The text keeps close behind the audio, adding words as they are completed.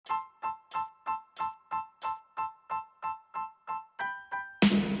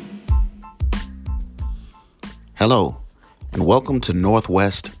Hello, and welcome to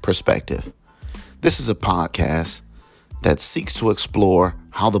Northwest Perspective. This is a podcast that seeks to explore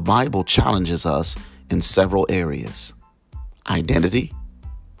how the Bible challenges us in several areas: identity,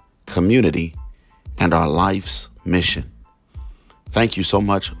 community, and our life's mission. Thank you so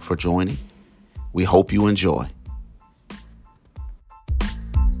much for joining. We hope you enjoy.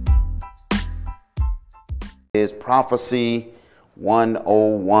 Is Prophecy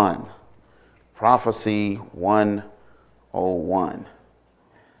 101. Prophecy 101.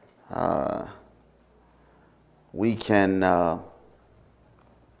 We can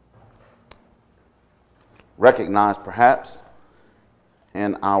recognize perhaps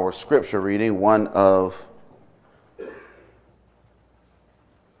in our scripture reading one of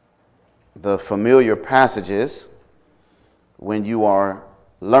the familiar passages when you are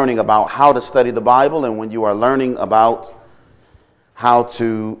learning about how to study the Bible and when you are learning about how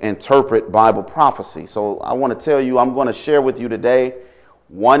to interpret Bible prophecy. So I want to tell you, I'm going to share with you today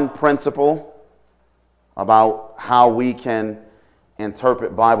one principle about how we can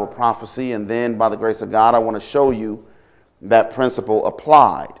interpret Bible prophecy, and then by the grace of God, I want to show you that principle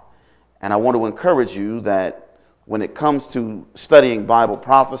applied. And I want to encourage you that when it comes to studying Bible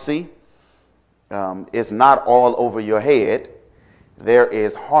prophecy, it's not all over your head. There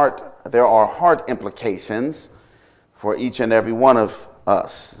are heart implications for each and every one of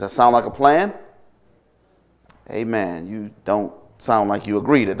us. Does that sound like a plan? Amen. You don't sound like you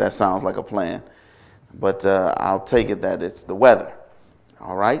agree that sounds like a plan, but I'll take it that it's the weather.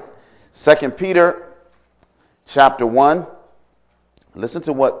 All right. 2 Peter chapter 1. Listen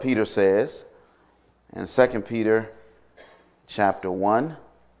to what Peter says in 2 Peter chapter 1,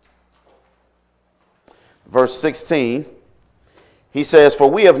 verse 16. He says, "For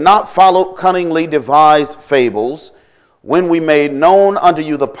we have not followed cunningly devised fables, when we made known unto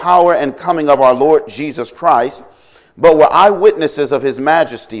you the power and coming of our Lord Jesus Christ, but were eyewitnesses of his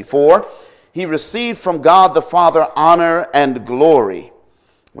majesty. For he received from God the Father honor and glory,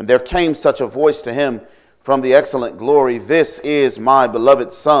 when there came such a voice to him from the excellent glory, This is my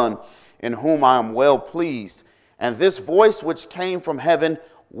beloved Son, in whom I am well pleased. And this voice which came from heaven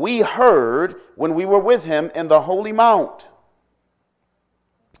we heard when we were with him in the holy mount.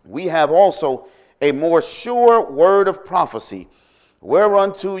 We have also a more sure word of prophecy,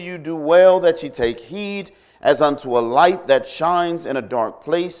 whereunto you do well that ye take heed, as unto a light that shines in a dark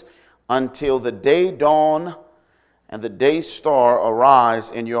place, until the day dawn and the day star arise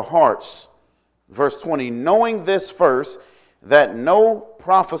in your hearts." Verse 20, "Knowing this first, that no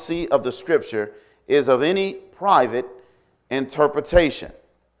prophecy of the Scripture is of any private interpretation."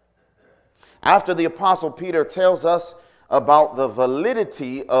 After the Apostle Peter tells us about the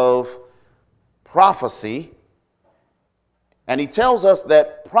validity of prophecy, and he tells us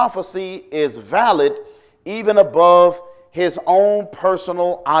that prophecy is valid even above his own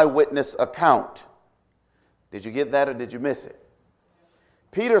personal eyewitness account. Did you get that, or did you miss it?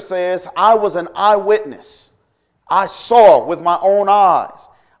 Peter says, I was an eyewitness. I saw with my own eyes.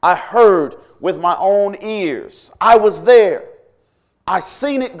 I heard with my own ears. I was there. I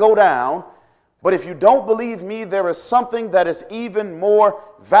seen it go down. But if you don't believe me, there is something that is even more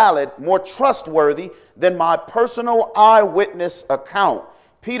valid, more trustworthy than my personal eyewitness account.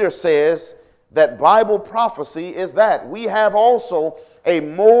 Peter says that Bible prophecy is that. We have also a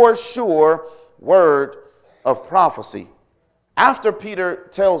more sure word of prophecy. After Peter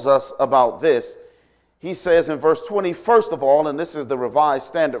tells us about this, he says in verse 20, first of all, and this is the Revised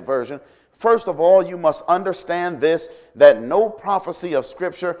Standard Version, "First of all, you must understand this, that no prophecy of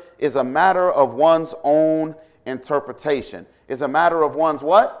Scripture is a matter of one's own interpretation." Is a matter of one's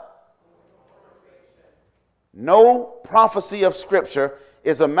what? No prophecy of Scripture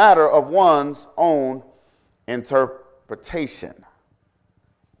is a matter of one's own interpretation.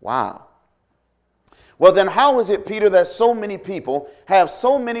 Wow. Well, then how is it, Peter, that so many people have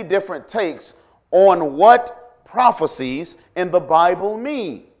so many different takes on what prophecies in the Bible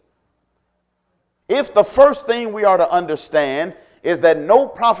mean? If the first thing we are to understand is that no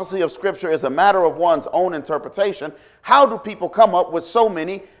prophecy of Scripture is a matter of one's own interpretation, how do people come up with so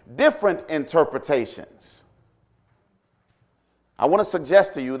many different interpretations? I want to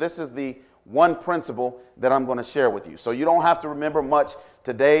suggest to you, this is the one principle that I'm going to share with you. So you don't have to remember much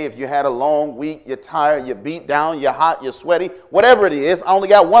today. If you had a long week, you're tired, you're beat down, you're hot, you're sweaty, whatever it is, I only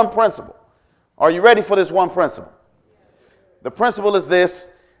got one principle. Are you ready for this one principle? The principle is this: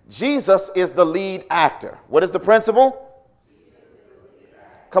 Jesus is the lead actor. What is the principle?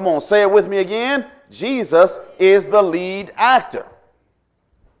 Come on, say it with me again. Jesus is the lead actor.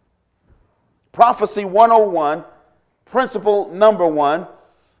 Prophecy 101, principle number one,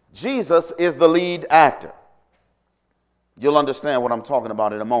 Jesus is the lead actor. You'll understand what I'm talking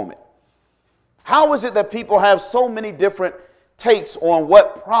about in a moment. How is it that people have so many different takes on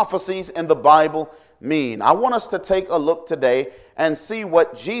what prophecies in the Bible mean? I want us to take a look today and see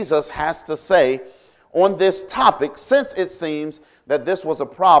what Jesus has to say on this topic, since it seems that this was a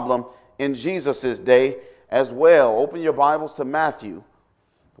problem in Jesus' day as well. Open your Bibles to Matthew.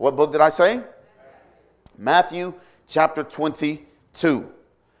 What book did I say? Matthew chapter 22.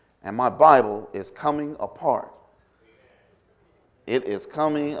 And my Bible is coming apart. It is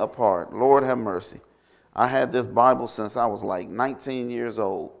coming apart. Lord have mercy. I had this Bible since I was like 19 years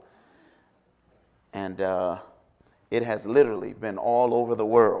old. And it has literally been all over the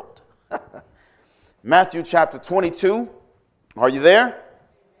world. Matthew chapter 22. Are you there?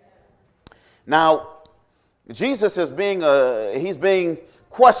 Now, Jesus is he's being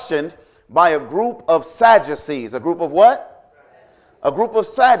questioned by a group of Sadducees. A group of what? A group of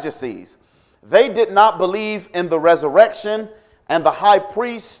Sadducees. They did not believe in the resurrection, and the high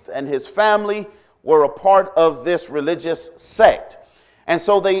priest and his family were a part of this religious sect. And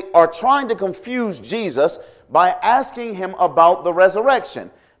so they are trying to confuse Jesus by asking him about the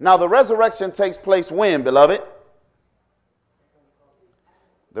resurrection. Now, the resurrection takes place when, beloved?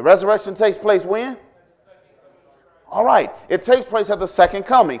 The resurrection takes place when? All right. It takes place at the second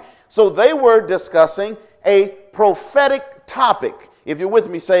coming. So they were discussing a prophetic topic. If you're with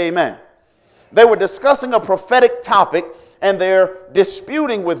me, say amen. They were discussing a prophetic topic, and they're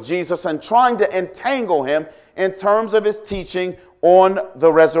disputing with Jesus and trying to entangle him in terms of his teaching on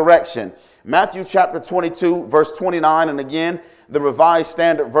the resurrection. Matthew chapter 22, verse 29, and again, the Revised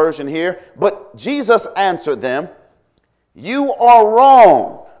Standard Version here. But Jesus answered them, "You are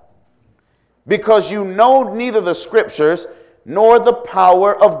wrong, because you know neither the Scriptures nor the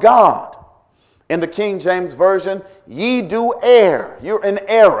power of God." In the King James Version, ye do err. You're in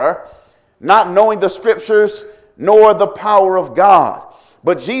error, not knowing the Scriptures nor the power of God.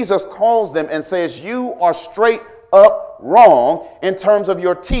 But Jesus calls them and says, you are straight up wrong in terms of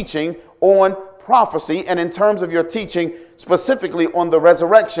your teaching on prophecy and in terms of your teaching specifically on the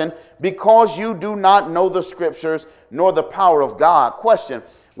resurrection, because you do not know the Scriptures nor the power of God. Question: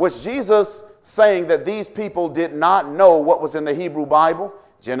 was Jesus saying that these people did not know what was in the Hebrew Bible?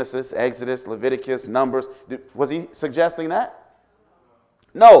 Genesis, Exodus, Leviticus, Numbers. Was he suggesting that?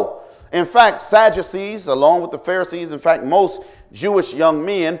 No. In fact, Sadducees, along with the Pharisees, in fact, most Jewish young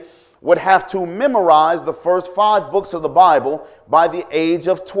men would have to memorize the first 5 books of the Bible by the age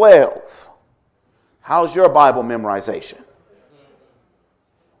of 12. How's your Bible memorization?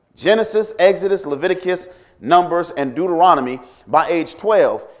 Genesis, Exodus, Leviticus, Numbers, and Deuteronomy by age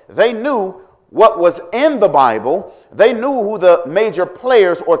 12. They knew what was in the Bible. They knew who the major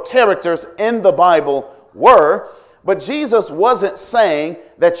players or characters in the Bible were. But Jesus wasn't saying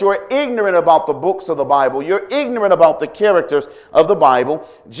that you're ignorant about the books of the Bible, you're ignorant about the characters of the Bible.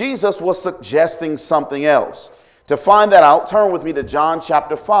 Jesus was suggesting something else. To find that out, turn with me to John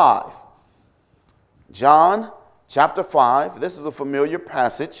chapter 5. John chapter 5. This is a familiar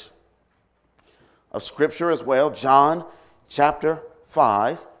passage of Scripture as well. John chapter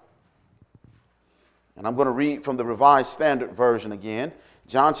 5. And I'm going to read from the Revised Standard Version again.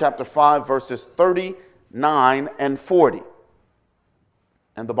 John chapter 5, verses 39 and 40.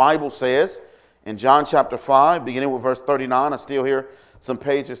 And the Bible says in John chapter 5, beginning with verse 39, I still hear some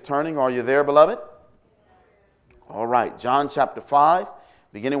pages turning. Are you there, beloved? All right, John chapter 5,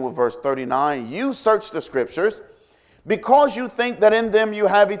 beginning with verse 39. You search the Scriptures because you think that in them you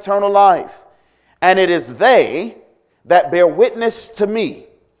have eternal life, and it is they that bear witness to me.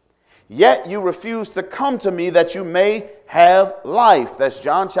 Yet you refuse to come to me that you may have life. That's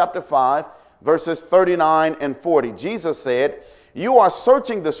John chapter 5, verses 39 and 40. Jesus said, you are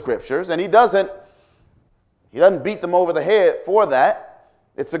searching the Scriptures, and he doesn't beat them over the head for that.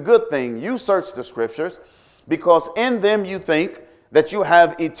 It's a good thing. You search the Scriptures because in them you think that you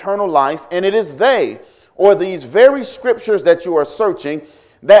have eternal life, and it is they, or these very Scriptures that you are searching,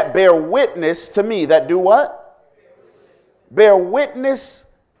 that bear witness to me. That do what? Bear witness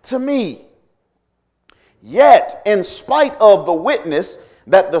to me. Yet, in spite of the witness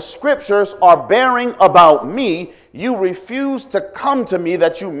that the Scriptures are bearing about me, you refuse to come to me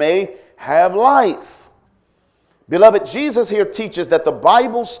that you may have life. Beloved, Jesus here teaches that the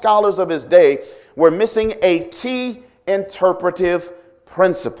Bible scholars of his day were missing a key interpretive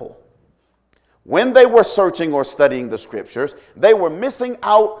principle. When they were searching or studying the Scriptures, they were missing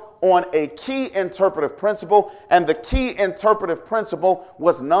out on a key interpretive principle, and the key interpretive principle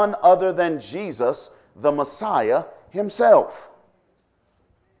was none other than Jesus, the Messiah himself.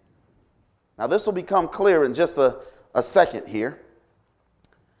 Now, this will become clear in just a second here.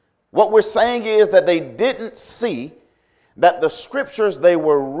 What we're saying is that they didn't see that the scriptures they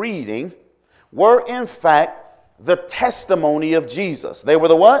were reading were in fact the testimony of Jesus. They were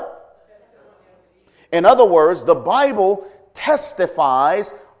the what? In other words, the Bible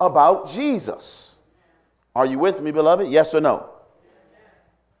testifies about Jesus. Are you with me, beloved? Yes or no?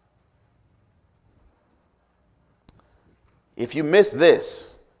 If you miss this,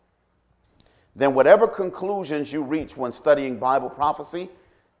 then whatever conclusions you reach when studying Bible prophecy,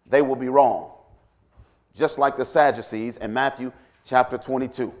 they will be wrong. Just like the Sadducees in Matthew chapter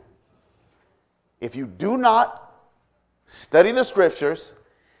 22. If you do not study the scriptures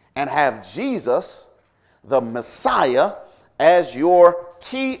and have Jesus, the Messiah, as your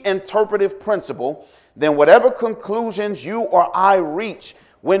key interpretive principle, then whatever conclusions you or I reach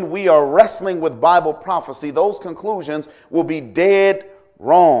when we are wrestling with Bible prophecy, those conclusions will be dead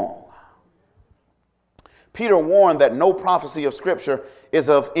wrong. Peter warned that no prophecy of Scripture is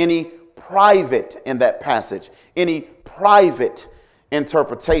of any private, in that passage, any private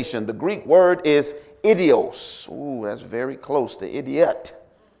interpretation. The Greek word is idios. Ooh, that's very close to idiot.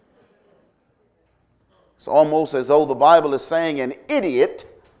 It's almost as though the Bible is saying an idiot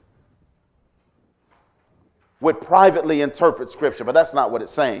would privately interpret Scripture, but that's not what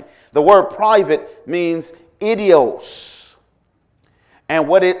it's saying. The word private means idios. And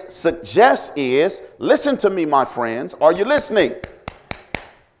what it suggests is, listen to me, my friends. Are you listening?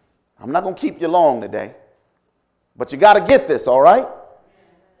 I'm not going to keep you long today, but you got to get this, all right?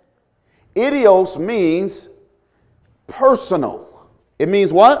 Idios means personal. It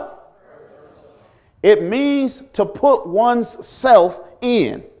means what? It means to put one's self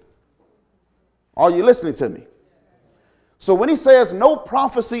in. Are you listening to me? So when he says no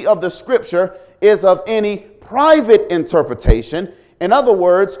prophecy of the scripture is of any private interpretation, in other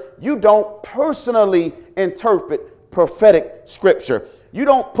words, you don't personally interpret prophetic scripture. You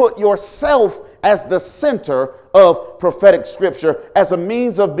don't put yourself as the center of prophetic scripture as a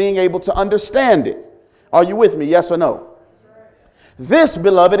means of being able to understand it. Are you with me? Yes or no? This,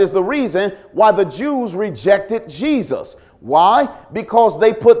 beloved, is the reason why the Jews rejected Jesus. Why? Because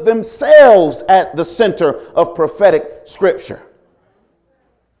they put themselves at the center of prophetic scripture.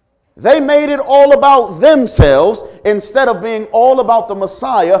 They made it all about themselves instead of being all about the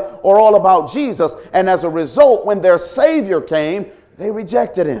Messiah or all about Jesus. And as a result, when their Savior came, they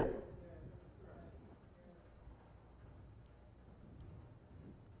rejected him.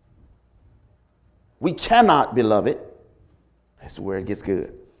 We cannot, beloved, that's where it gets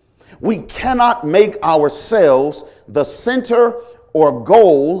good. We cannot make ourselves the center or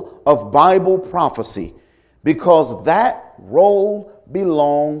goal of Bible prophecy because that role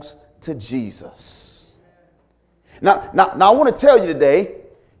belongs to Jesus. Now, I want to tell you today,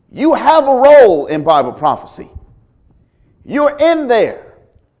 you have a role in Bible prophecy. You're in there.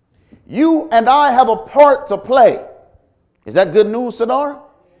 You and I have a part to play. Is that good news, Sadara?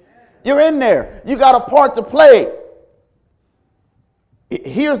 You're in there. You got a part to play.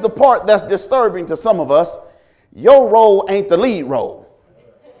 Here's the part that's disturbing to some of us. Your role ain't the lead role.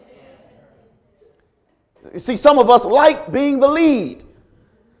 You see, some of us like being the lead.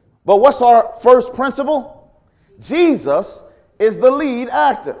 But what's our first principle? Jesus is the lead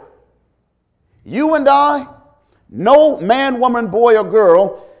actor. You and I, no man, woman, boy, or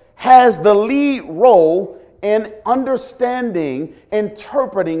girl has the lead role in understanding,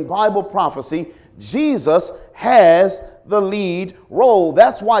 interpreting Bible prophecy. Jesus has the lead role.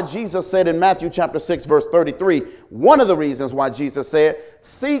 That's why Jesus said in Matthew chapter 6, verse 33, one of the reasons why Jesus said,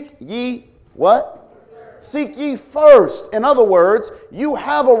 seek ye what? Seek ye first. In other words, you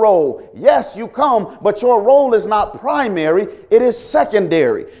have a role. Yes, you come, but your role is not primary. It is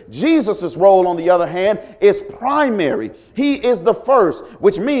secondary. Jesus' role, on the other hand, is primary. He is the first,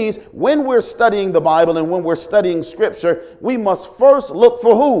 which means when we're studying the Bible and when we're studying Scripture, we must first look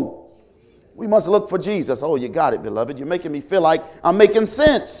for who? We must look for Jesus. Oh, you got it, beloved. You're making me feel like I'm making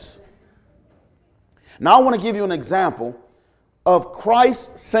sense. Now, I want to give you an example of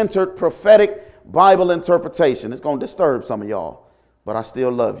Christ-centered prophetic Bible interpretation. It's going to disturb some of y'all, but I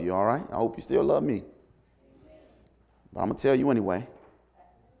still love you, all right? I hope you still love me. But I'm going to tell you anyway.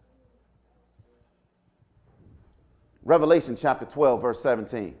 Revelation chapter 12, verse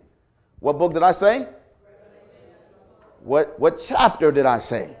 17. What book did I say? What chapter did I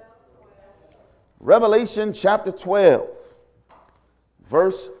say? Revelation chapter 12,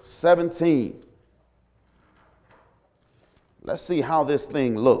 verse 17. Let's see how this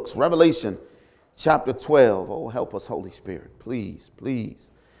thing looks. Revelation chapter 12. Oh, help us, Holy Spirit. Please, please.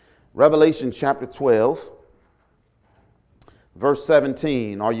 Revelation chapter 12, verse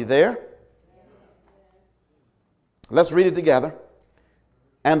 17. Are you there? Let's read it together.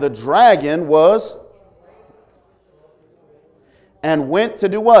 And the dragon was and went to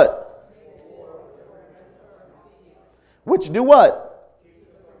do what? Which do what?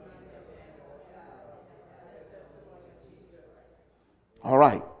 All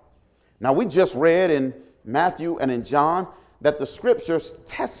right. Now we just read in Matthew and in John that the scriptures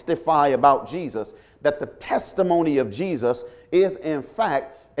testify about Jesus, that the testimony of Jesus is in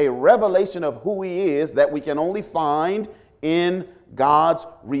fact a revelation of who he is that we can only find in God's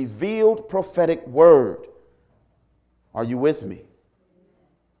revealed prophetic word. Are you with me?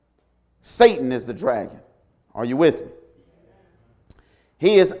 Satan is the dragon. Are you with me?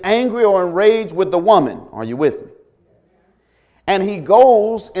 He is angry or enraged with the woman. Are you with me? And he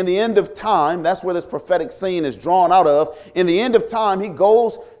goes in the end of time, that's where this prophetic scene is drawn out of. In the end of time, he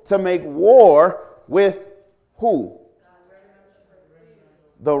goes to make war with who?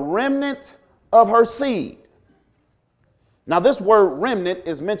 The remnant of her seed. Now, this word remnant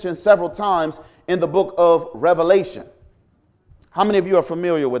is mentioned several times in the book of Revelation. How many of you are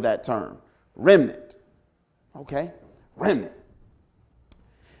familiar with that term? Remnant. Okay, remnant.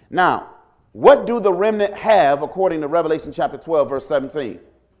 Now, what do the remnant have according to Revelation chapter 12, verse 17?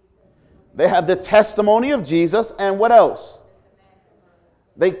 They have the testimony of Jesus, and what else?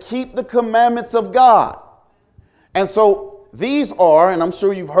 They keep the commandments of God. And so these are, and I'm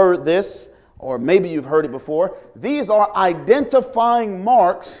sure you've heard this, or maybe you've heard it before, these are identifying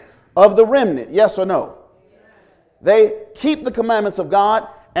marks of the remnant. Yes or no? They keep the commandments of God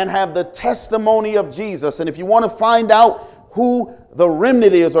and have the testimony of Jesus. And if you want to find out who the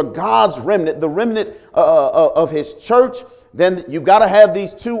remnant is, or God's remnant, the remnant of his church, then you've got to have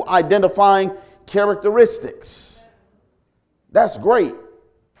these two identifying characteristics. That's great.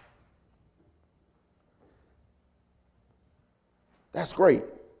 That's great.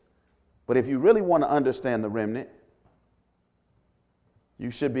 But if you really want to understand the remnant,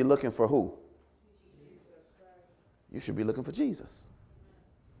 you should be looking for who? You should be looking for Jesus.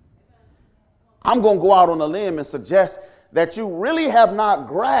 I'm going to go out on a limb and suggest that you really have not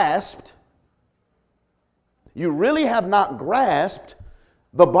grasped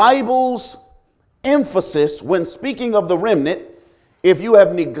the Bible's emphasis when speaking of the remnant if you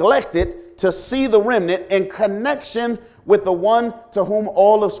have neglected to see the remnant in connection with the one to whom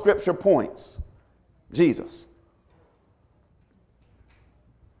all of Scripture points, Jesus.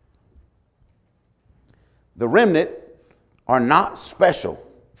 The remnant are not special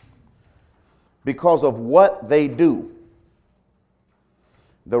because of what they do.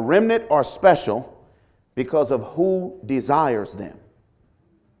 The remnant are special because of who desires them.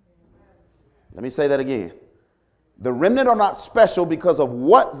 Let me say that again. The remnant are not special because of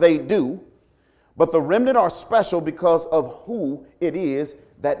what they do, but the remnant are special because of who it is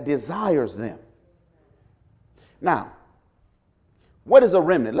that desires them. Now, what is a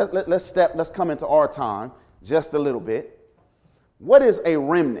remnant? Let's come into our time just a little bit. What is a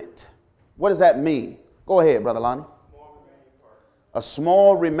remnant? What does that mean? Go ahead, Brother Lonnie. A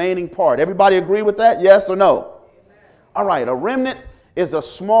small remaining part. Everybody agree with that? Yes or no? Amen. All right. A remnant is a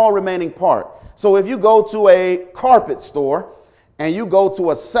small remaining part. So if you go to a carpet store and you go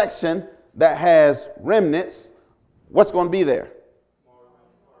to a section that has remnants, what's going to be there?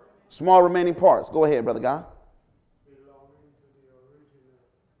 Small remaining parts. Go ahead, Brother Guy.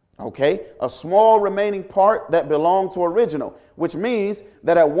 Okay. A small remaining part that belonged to original, which means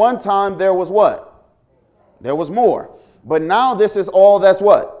that at one time there was what? There was more. But now this is all that's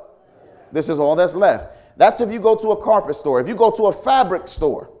what? This is all that's left. That's if you go to a carpet store. If you go to a fabric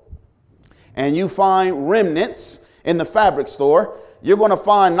store and you find remnants in the fabric store, you're going to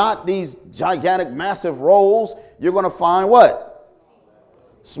find not these gigantic, massive rolls. You're going to find what?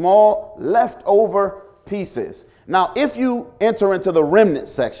 Small leftover pieces. Now, if you enter into the remnant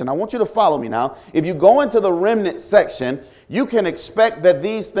section, I want you to follow me now. If you go into the remnant section, you can expect that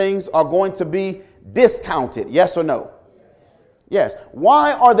these things are going to be discounted. Yes or no? Yes.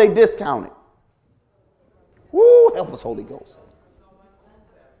 Why are they discounted? Woo, help us, Holy Ghost.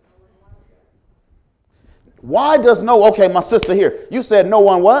 Why does okay, my sister here, you said no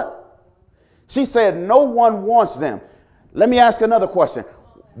one what? She said no one wants them. Let me ask another question.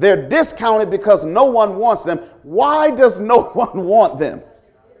 They're discounted because no one wants them. Why does no one want them?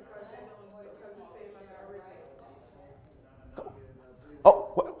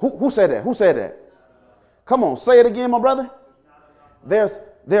 Oh, who said that? Who said that? Come on, say it again, my brother.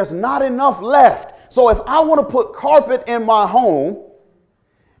 There's not enough left. So if I want to put carpet in my home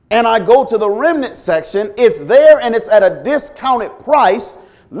and I go to the remnant section, it's there and it's at a discounted price.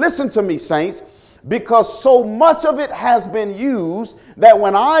 Listen to me, saints, because so much of it has been used that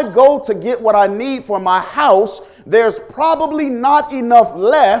when I go to get what I need for my house, there's probably not enough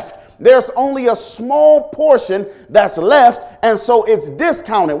left There's only a small portion that's left, and so it's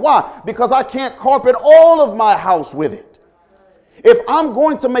discounted. Why? Because I can't carpet all of my house with it. If I'm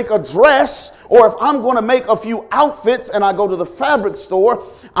going to make a dress, or if I'm going to make a few outfits and I go to the fabric store,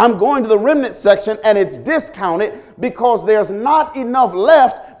 I'm going to the remnant section and it's discounted because there's not enough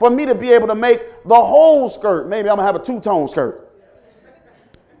left for me to be able to make the whole skirt. Maybe I'm going to have a two-tone skirt.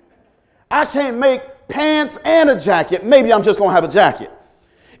 I can't make pants and a jacket. Maybe I'm just going to have a jacket.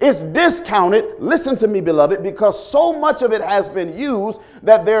 It's discounted, listen to me, beloved, because so much of it has been used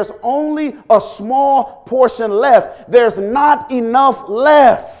that there's only a small portion left. There's not enough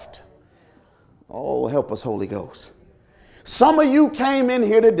left. Oh, help us, Holy Ghost. Some of you came in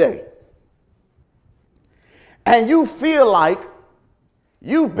here today and you feel like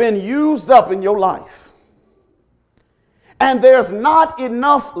you've been used up in your life. And there's not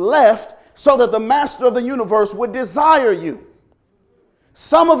enough left so that the master of the universe would desire you.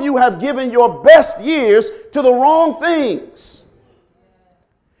 Some of you have given your best years to the wrong things.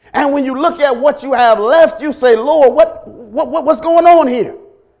 And when you look at what you have left, you say, Lord, what's going on here?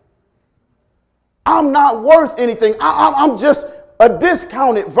 I'm not worth anything. I'm just a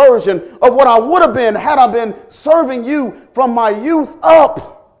discounted version of what I would have been had I been serving you from my youth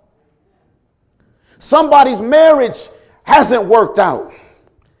up. Somebody's marriage hasn't worked out.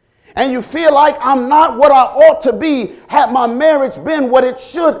 And you feel like I'm not what I ought to be had my marriage been what it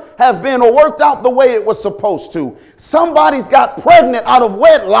should have been or worked out the way it was supposed to. Somebody's got pregnant out of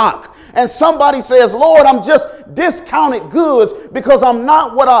wedlock. And somebody says, Lord, I'm just discounted goods because I'm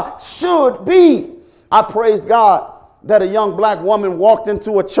not what I should be. I praise God that a young black woman walked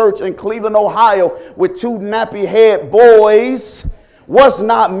into a church in Cleveland, Ohio with two nappy-head boys, was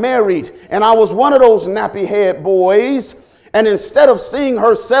not married. And I was one of those nappy-head boys. And instead of seeing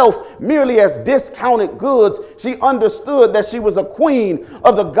herself merely as discounted goods, she understood that she was a queen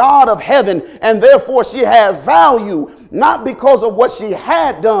of the God of heaven, and therefore she had value, not because of what she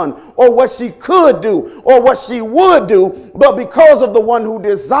had done or what she could do or what she would do, but because of the one who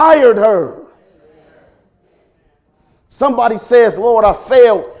desired her. Somebody says, Lord, I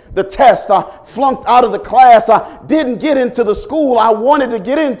failed the test. I flunked out of the class. I didn't get into the school I wanted to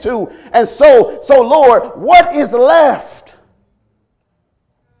get into. And so Lord, what is left?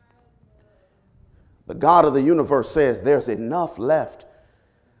 The God of the universe says there's enough left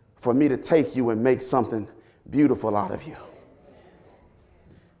for me to take you and make something beautiful out of you.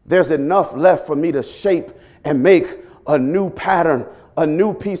 There's enough left for me to shape and make a new pattern, a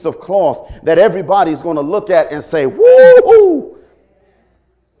new piece of cloth that everybody's going to look at and say, woo-hoo,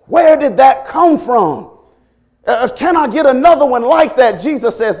 where did that come from? Can I get another one like that?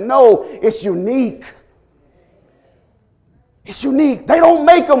 Jesus says, no, it's unique. It's unique. They don't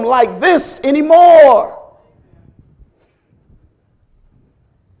make them like this anymore.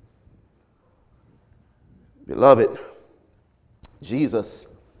 Beloved, Jesus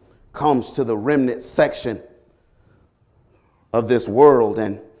comes to the remnant section of this world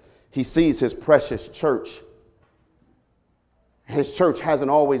and he sees his precious church. His church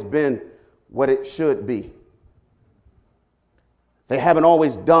hasn't always been what it should be. They haven't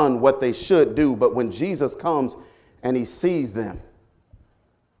always done what they should do, but when Jesus comes and he sees them,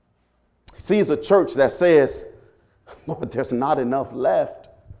 he sees a church that says, Lord, there's not enough left.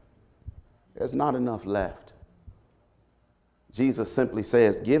 There's not enough left. Jesus simply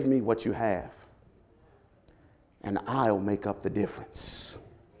says, give me what you have, and I'll make up the difference.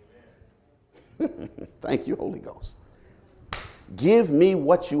 Thank you, Holy Ghost. Give me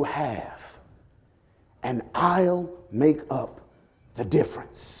what you have, and I'll make up the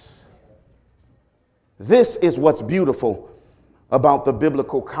difference. This is what's beautiful about the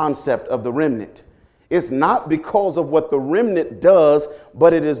biblical concept of the remnant. It's not because of what the remnant does,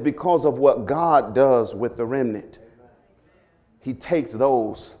 but it is because of what God does with the remnant. He takes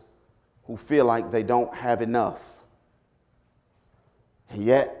those who feel like they don't have enough. And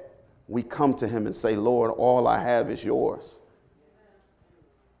yet we come to him and say, Lord, all I have is yours.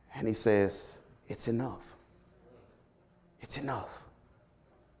 And he says, it's enough. It's enough.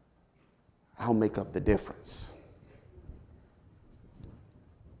 I'll make up the difference.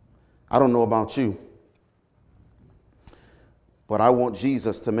 I don't know about you, but I want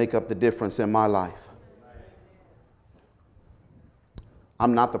Jesus to make up the difference in my life.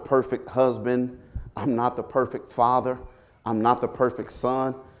 I'm not the perfect husband. I'm not the perfect father. I'm not the perfect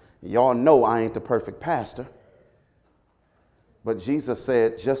son. Y'all know I ain't the perfect pastor. But Jesus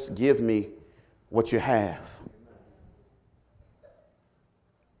said, just give me what you have.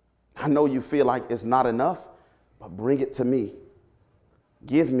 I know you feel like it's not enough, but bring it to me.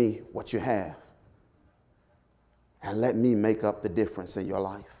 Give me what you have, and let me make up the difference in your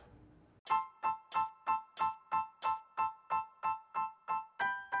life.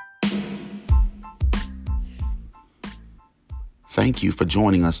 Thank you for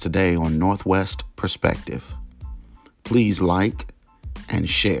joining us today on Northwest Perspective. Please like and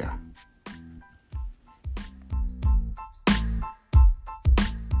share.